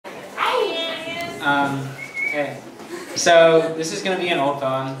Okay. So this is going to be an old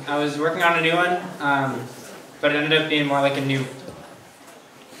poem. I was working on a new one, but it ended up being more like a new,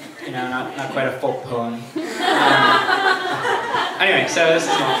 not quite a full poem. Anyway, so this is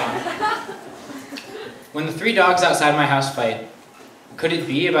an old poem. When the three dogs outside my house fight, could it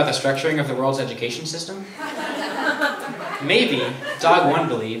be about the structuring of the world's education system? Maybe dog 1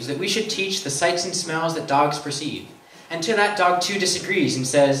 believes that we should teach the sights and smells that dogs perceive. And to that, dog 2 disagrees and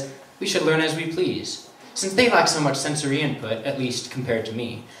says, we should learn as we please. Since they lack so much sensory input, at least compared to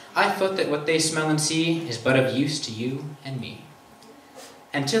me, I thought that what they smell and see is but of use to you and me.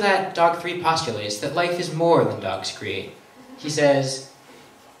 And to that, dog 3 postulates that life is more than dogs create. He says,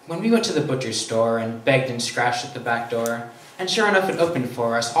 when we went to the butcher's store and begged and scratched at the back door, and sure enough it opened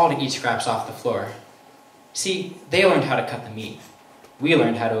for us all to eat scraps off the floor. See, they learned how to cut the meat. We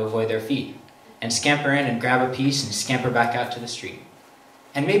learned how to avoid their feet, and scamper in and grab a piece and scamper back out to the street.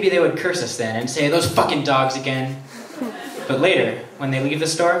 And maybe they would curse us then and say, those fucking dogs again. But later, when they leave the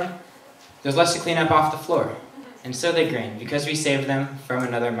store, there's less to clean up off the floor. And so they grin, because we saved them from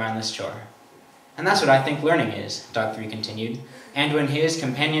another mindless chore. And that's what I think learning is, dog 3 continued. And when his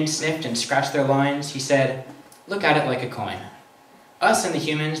companion sniffed and scratched their loins, he said, look at it like a coin. Us and the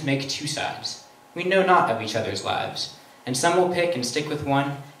humans make 2 sides. We know not of each other's lives, and some will pick and stick with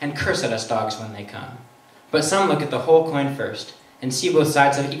one, and curse at us dogs when they come. But some look at the whole coin first, and see both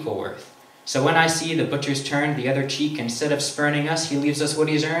sides of equal worth. So when I see the butcher's turn the other cheek, instead of spurning us, he leaves us what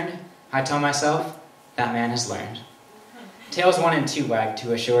he's earned, I tell myself, that man has learned. Tails 1 and 2 wag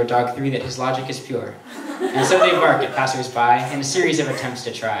to assure dog 3 that his logic is pure. And so they bark at passers-by in a series of attempts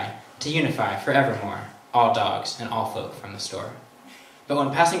to try to unify forevermore all dogs and all folk from the store. But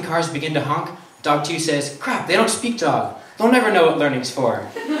when passing cars begin to honk, dog 2 says, crap, they don't speak dog. They'll never know what learning's for.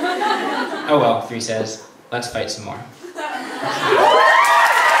 Oh well, 3 says, let's fight some more.